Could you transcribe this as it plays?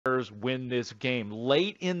Bears win this game.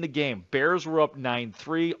 Late in the game, Bears were up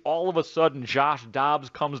 9-3. All of a sudden, Josh Dobbs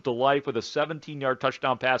comes to life with a 17-yard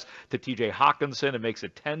touchdown pass to TJ Hawkinson. It makes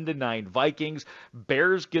it 10-9 Vikings.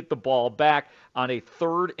 Bears get the ball back on a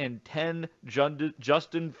 3rd and 10.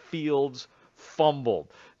 Justin Fields fumbled.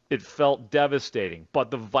 It felt devastating.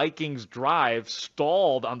 But the Vikings drive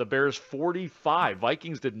stalled on the Bears 45.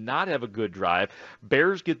 Vikings did not have a good drive.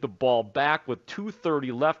 Bears get the ball back with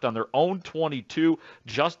 2:30 left on their own 22.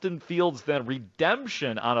 Justin Fields then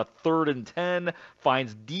redemption on a 3rd and 10.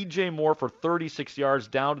 Finds DJ Moore for 36 yards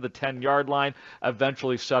down to the 10-yard line,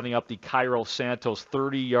 eventually setting up the Cairo Santos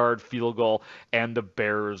 30-yard field goal, and the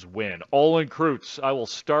Bears win. Olin Kreutz, I will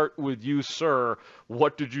start with you, sir.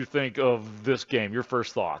 What did you think of this game? Your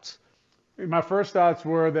first thoughts? My first thoughts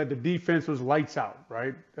were that the defense was lights out,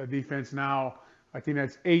 right? The defense now, I think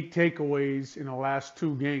that's 8 takeaways in the last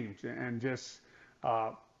 2 games, and just,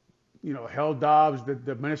 held Dobbs.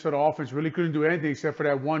 The Minnesota offense really couldn't do anything except for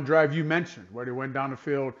that one drive you mentioned where they went down the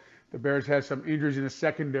field. The Bears had some injuries in the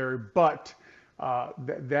secondary, but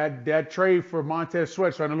that trade for Montez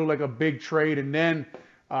Sweat starting to look like a big trade. And then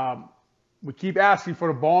we keep asking for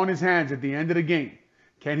the ball in his hands at the end of the game.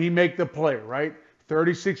 Can he make the play, right?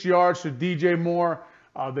 36 yards to DJ Moore.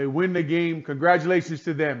 They win the game. Congratulations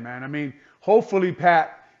to them, man. I mean, hopefully,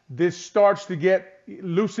 Pat, this starts to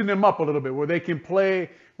loosen them up a little bit where they can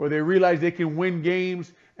play, where they realize they can win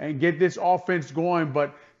games and get this offense going.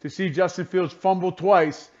 But to see Justin Fields fumble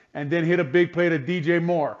twice and then hit a big play to DJ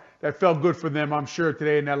Moore, that felt good for them, I'm sure,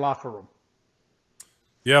 today in that locker room.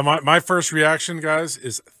 Yeah, my first reaction, guys,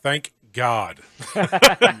 is thank God.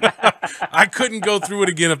 I couldn't go through it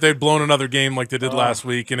again if they'd blown another game like they did last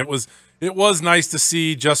week. And it was nice to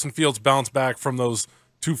see Justin Fields bounce back from those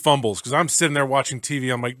 2 fumbles, because I'm sitting there watching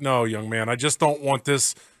TV. I'm like, no, young man, I just don't want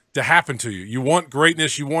this to happen to you. You want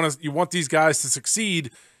greatness. You want these guys to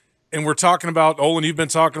succeed. And we're talking about, Olin, you've been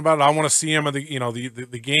talking about it. I want to see him in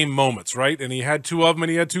the game moments, right? And he had 2 of them, and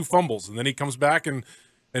he had 2 fumbles. And then he comes back and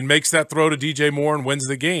makes that throw to DJ Moore and wins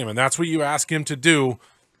the game. And that's what you ask him to do.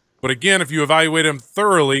 But again, if you evaluate him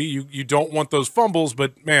thoroughly, you don't want those fumbles.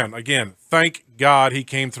 But, man, again, thank God he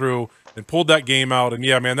came through and pulled that game out. And,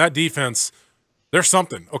 yeah, man, that defense, there's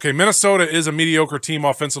something. Okay, Minnesota is a mediocre team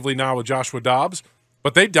offensively now with Joshua Dobbs,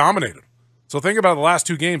 but they dominated. So think about the last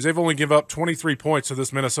 2 games. They've only given up 23 points to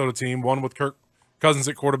this Minnesota team, one with Kirk Cousins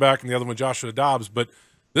at quarterback and the other one with Joshua Dobbs. But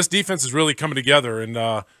this defense is really coming together, and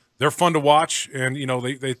they're fun to watch. And,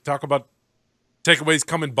 they talk about takeaways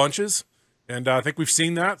come in bunches. And I think we've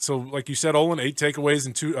seen that. So, like you said, Olin, 8 takeaways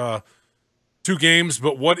in two games.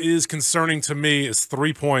 But what is concerning to me is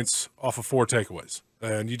 3 points off of 4 takeaways.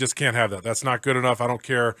 And you just can't have that. That's not good enough. I don't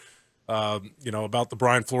care, about the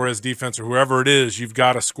Brian Flores defense or whoever it is. You've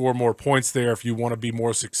got to score more points there if you want to be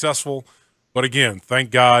more successful. But, again,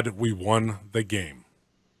 thank God we won the game.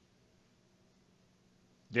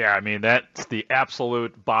 Yeah, I mean, that's the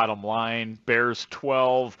absolute bottom line. Bears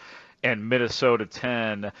 12 and Minnesota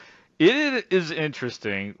 10. It is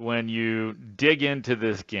interesting when you dig into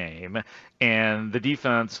this game and the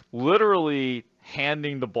defense literally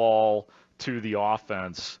handing the ball to the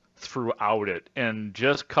offense throughout it and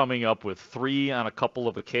just coming up with 3 on a couple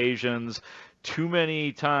of occasions. Too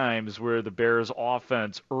many times where the Bears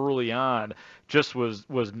offense early on just was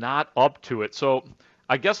not up to it. So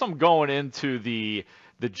I guess I'm going into the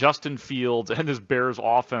Justin Fields and this Bears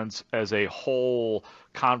offense as a whole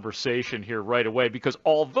conversation here right away, because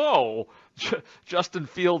although Justin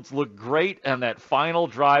Fields looked great on that final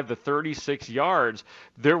drive, the 36 yards,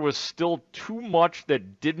 there was still too much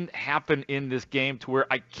that didn't happen in this game to where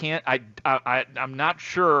I'm not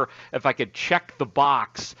sure if I could check the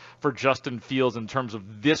box for Justin Fields in terms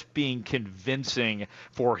of this being convincing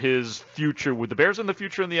for his future with the Bears and the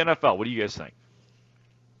future in the NFL. What do you guys think?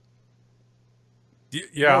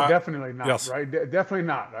 Yeah, no, definitely not. Yes. Right? Definitely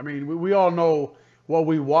not. I mean, we all know what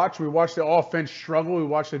we watch. We watch the offense struggle. We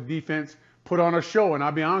watch the defense put on a show. And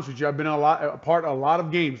I'll be honest with you, I've been a part of a lot of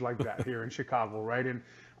games like that here in Chicago, right? And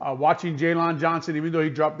watching Jalen Johnson, even though he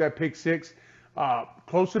dropped that pick 6,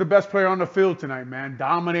 close to the best player on the field tonight, man,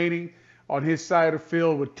 dominating on his side of the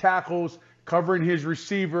field with tackles, covering his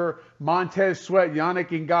receiver, Montez Sweat, Yannick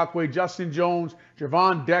Ngakoue, Justin Jones,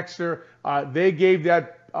 Javon Dexter. They gave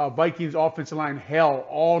that Vikings offensive line hell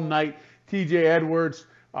all night. TJ Edwards,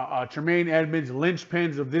 Tremaine Edmonds,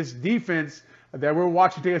 linchpins of this defense that we're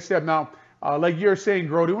watching take a step. Now, like you're saying,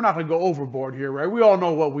 Grote, we're not going to go overboard here, right? We all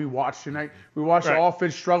know what we watched tonight. We watched the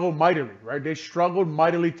offense struggle mightily, right? They struggled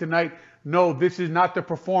mightily tonight. No, this is not the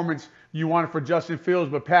performance you wanted for Justin Fields.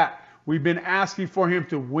 But, Pat, we've been asking for him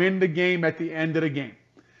to win the game at the end of the game.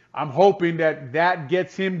 I'm hoping that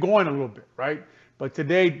gets him going a little bit, right? But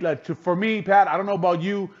today, for me, Pat, I don't know about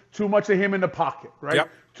you, too much of him in the pocket, right?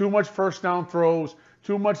 Yep. Too much first down throws,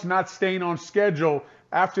 too much not staying on schedule.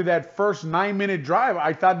 After that first 9-minute drive,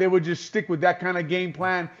 I thought they would just stick with that kind of game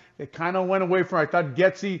plan. They kind of went away from it. I thought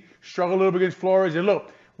Getty struggled a little bit against Flores. And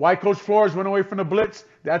look, why Coach Flores went away from the blitz,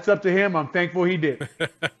 that's up to him. I'm thankful he did.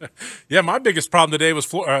 Yeah, my biggest problem today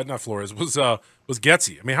was not Flores, was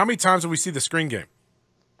Getty. I mean, how many times did we see the screen game?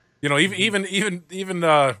 You know, even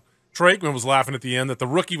Troy Aikman was laughing at the end that the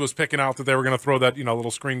rookie was picking out that they were going to throw that, little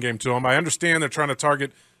screen game to him. I understand they're trying to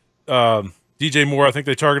target DJ Moore. I think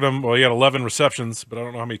they targeted him. Well, he had 11 receptions, but I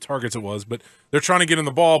don't know how many targets it was. But they're trying to get in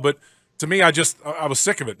the ball. But to me, I was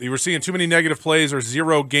sick of it. You were seeing too many negative plays or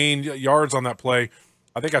zero gain yards on that play.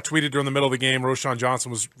 I think I tweeted during the middle of the game, Roschon Johnson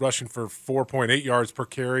was rushing for 4.8 yards per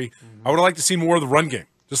carry. Mm-hmm. I would have liked to see more of the run game.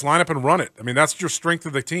 Just line up and run it. I mean, that's your strength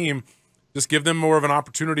of the team. Just give them more of an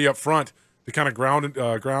opportunity up front to kind of ground,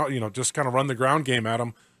 just kind of run the ground game at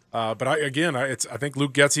them. But I think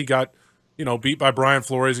Luke Getty got, beat by Brian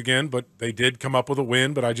Flores again, but they did come up with a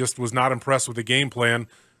win. But I just was not impressed with the game plan.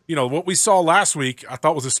 What we saw last week, I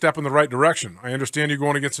thought was a step in the right direction. I understand you're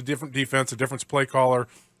going against a different defense, a different play caller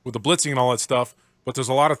with the blitzing and all that stuff. But there's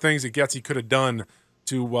a lot of things that Getty could have done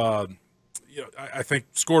to, I think,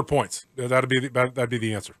 scored points. That'd be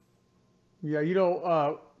the answer.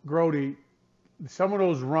 Yeah, Grote, some of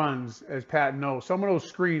those runs, as Pat knows, some of those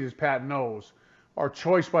screens, as Pat knows, are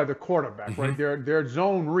choiced by the quarterback, right? They're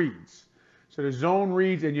zone reads. So the zone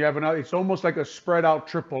reads, and you have another. It's almost like a spread out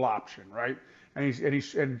triple option, right?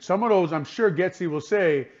 And some of those, I'm sure Getty will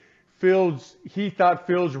say, he thought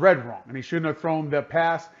Fields read wrong, and he shouldn't have thrown that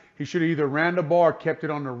pass. He should have either ran the ball or kept it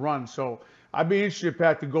on the run. So I'd be interested,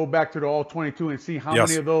 Pat, to go back to the all 22 and see how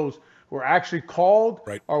many of those were actually called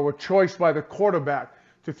or were choiced by the quarterback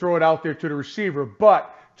to throw it out there to the receiver.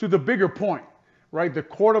 But to the bigger point, right, the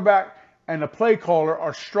quarterback and the play caller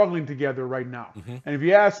are struggling together right now. Mm-hmm. And if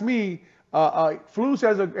you ask me, Flus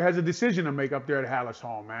has a decision to make up there at Hallis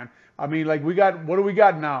Hall, man. I mean, what do we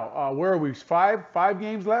got now? Where are we? Five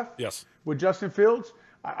games left? Yes. With Justin Fields?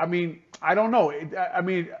 I mean, I don't know. I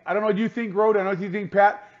don't know what you think, Grote. I don't know what you think,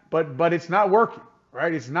 Pat. But it's not working,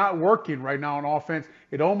 right? It's not working right now on offense.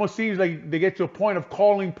 It almost seems like they get to a point of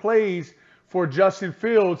calling plays for Justin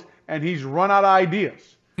Fields, and he's run out of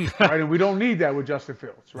ideas, right? And we don't need that with Justin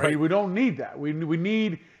Fields, right? We don't need that. We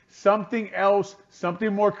need something else,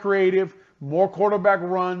 something more creative, more quarterback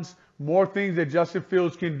runs, more things that Justin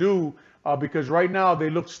Fields can do, because right now they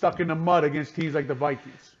look stuck in the mud against teams like the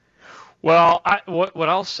Vikings. Well, what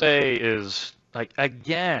I'll say is,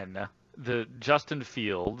 again, the Justin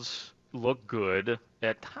Fields looked good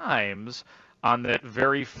at times on that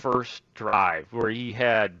very first drive where he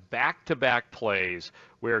had back-to-back plays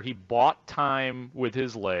where he bought time with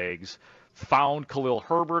his legs, found Khalil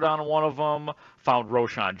Herbert on one of them, found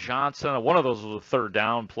Roschon Johnson. One of those was a third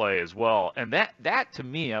down play as well. And that to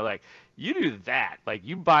me, you do that,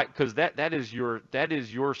 you buy, because that is your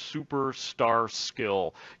superstar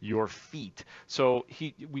skill, your feet. So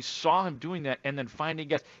we saw him doing that, and then finding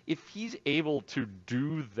guys. If he's able to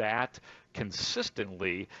do that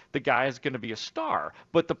consistently, the guy is going to be a star.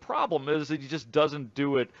 But the problem is that he just doesn't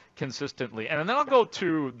do it consistently. And then I'll go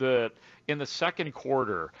to in the second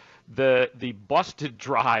quarter, the busted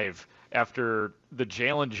drive after the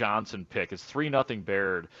Jalen Johnson pick. It's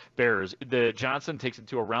 3-0 Bears. The Johnson takes it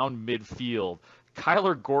to around midfield.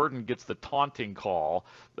 Kyler Gordon gets the taunting call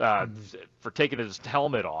for taking his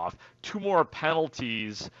helmet off. 2 more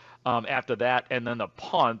penalties after that, and then the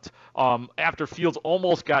punt after Fields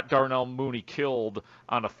almost got Darnell Mooney killed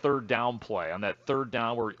on a third down play. On that third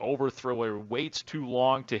down where he waits too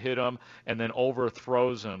long to hit him and then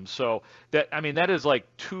overthrows him. So that is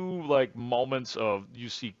 2 moments of, you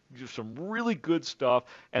see some really good stuff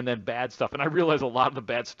and then bad stuff. And I realize a lot of the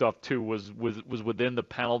bad stuff too was within the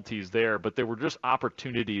penalties there, but there were just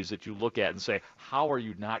opportunities that you look at and say, how are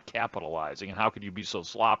you not capitalizing, and how could you be so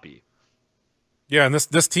sloppy? Yeah, and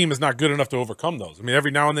this team is not good enough to overcome those. I mean,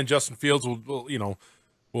 every now and then Justin Fields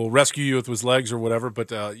will rescue you with his legs or whatever,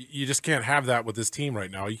 but you just can't have that with this team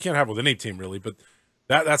right now. You can't have it with any team really, but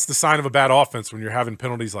that's the sign of a bad offense when you're having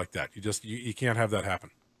penalties like that. You can't have that happen.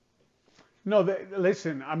 No,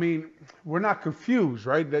 listen, I mean, we're not confused,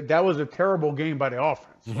 right? That was a terrible game by the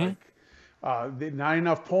offense. Mm-hmm. Not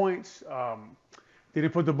enough points. They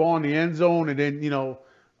didn't put the ball in the end zone, and then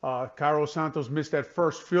Cairo Santos missed that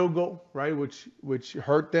first field goal, right, which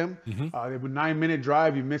hurt them. Mm-hmm. They were 9-minute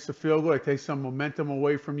drive. You miss a field goal. It takes some momentum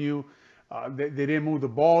away from you. They didn't move the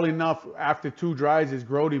ball enough after 2 drives, as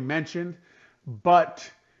Grote mentioned. But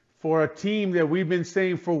for a team that we've been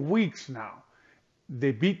saying for weeks now,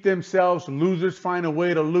 they beat themselves. Losers find a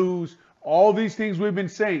way to lose. All these things we've been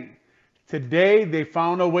saying. Today, they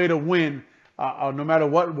found a way to win, no matter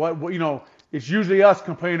what, it's usually us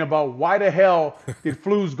complaining about why the hell did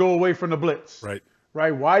Flus go away from the blitz?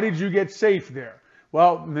 Right? Why did you get safe there?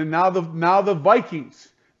 Well, now the Vikings,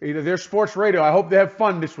 their sports radio, I hope they have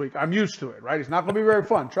fun this week. I'm used to it, right? It's not going to be very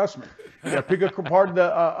fun, trust me. You got to pick apart of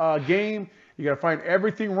the game. You got to find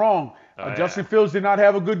everything wrong. Justin Fields did not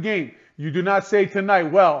have a good game. You do not say tonight,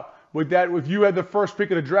 well, with that, if you had the first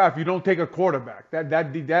pick of the draft, you don't take a quarterback.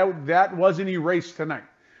 That wasn't erased tonight.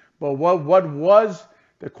 But what was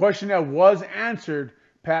the question that was answered,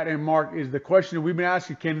 Pat and Mark, is the question that we've been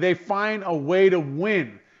asking: can they find a way to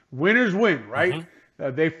win? Winners win, right?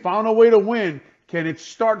 They found a way to win. Can it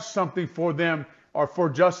start something for them or for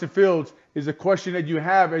Justin Fields? Is a question that you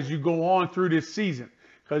have as you go on through this season.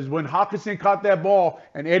 Because when Hawkinson caught that ball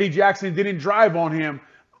and Eddie Jackson didn't drive on him,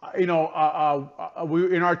 we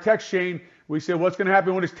in our text chain, we said, what's going to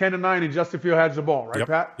happen when it's 10-9 and Justin Fields has the ball, right,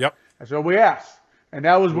 Pat? Yep. That's what we asked. And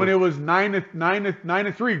that was when it was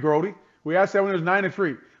 9-3, Grote. We asked that when it was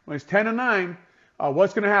 9-3. When it's 10-9,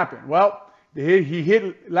 what's going to happen? Well, he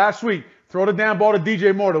hit last week. Throw the damn ball to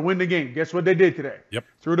DJ Moore to win the game. Guess what they did today?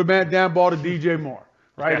 Threw the damn ball to DJ Moore.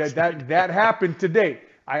 Right? Yes. That happened today.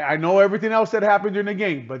 I know everything else that happened during the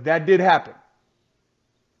game, but that did happen.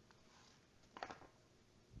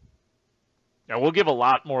 Now, we'll give a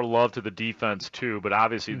lot more love to the defense, too, but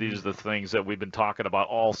obviously these are the things that we've been talking about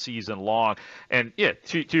all season long. And, yeah,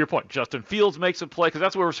 to your point, Justin Fields makes a play, because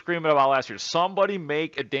that's what we were screaming about last year. Somebody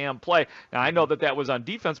make a damn play. Now, I know that was on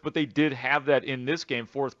defense, but they did have that in this game.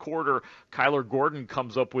 Fourth quarter, Kyler Gordon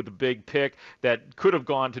comes up with a big pick that could have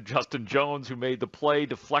gone to Justin Jones, who made the play,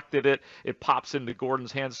 deflected it. It pops into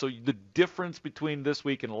Gordon's hands. So the difference between this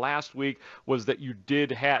week and last week was that you did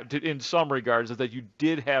have, in some regards, is that you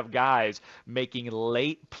did have guys making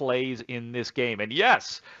late plays in this game. And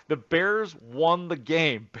yes, the Bears won the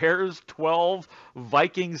game. Bears 12,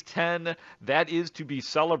 Vikings 10. That is to be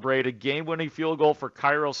celebrated. Game-winning field goal for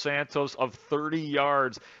Cairo Santos of 30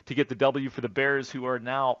 yards to get the W for the Bears, who are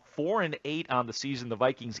now 4-8 on the season. The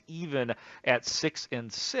Vikings even at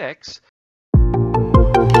 6-6.